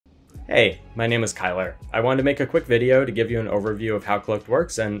Hey, my name is Kyler. I wanted to make a quick video to give you an overview of how Cloaked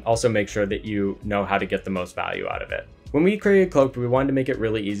works and also make sure that you know how to get the most value out of it. When we created Cloaked, we wanted to make it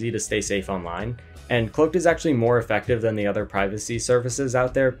really easy to stay safe online, and Cloaked is actually more effective than the other privacy services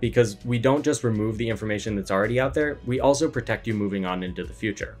out there because we don't just remove the information that's already out there, we also protect you moving on into the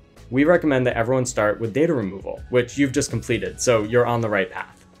future. We recommend that everyone start with data removal, which you've just completed, so you're on the right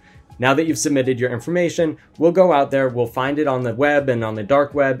path. Now that you've submitted your information, we'll go out there, we'll find it on the web and on the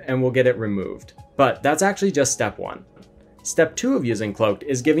dark web, and we'll get it removed. But that's actually just step one. Step two of using Cloaked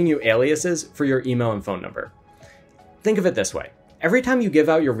is giving you aliases for your email and phone number. Think of it this way. Every time you give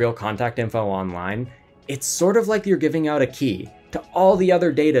out your real contact info online, it's sort of like you're giving out a key to all the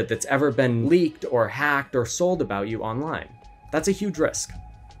other data that's ever been leaked or hacked or sold about you online. That's a huge risk.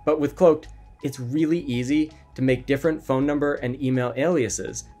 But with Cloaked, it's really easy to make different phone number and email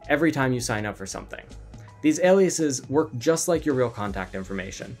aliases every time you sign up for something. These aliases work just like your real contact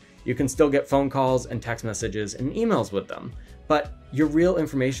information. You can still get phone calls and text messages and emails with them, but your real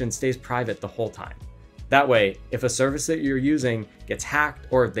information stays private the whole time. That way, if a service that you're using gets hacked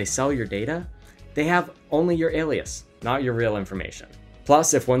or if they sell your data, they have only your alias, not your real information.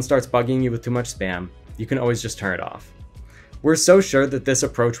 Plus, if one starts bugging you with too much spam, you can always just turn it off. We're so sure that this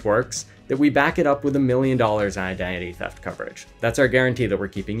approach works that we back it up with $1 million in identity theft coverage. That's our guarantee that we're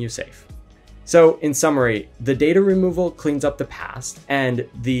keeping you safe. So in summary, the data removal cleans up the past and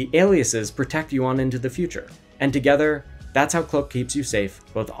the aliases protect you on into the future. And together, that's how Cloaked keeps you safe,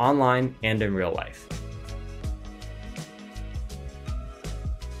 both online and in real life.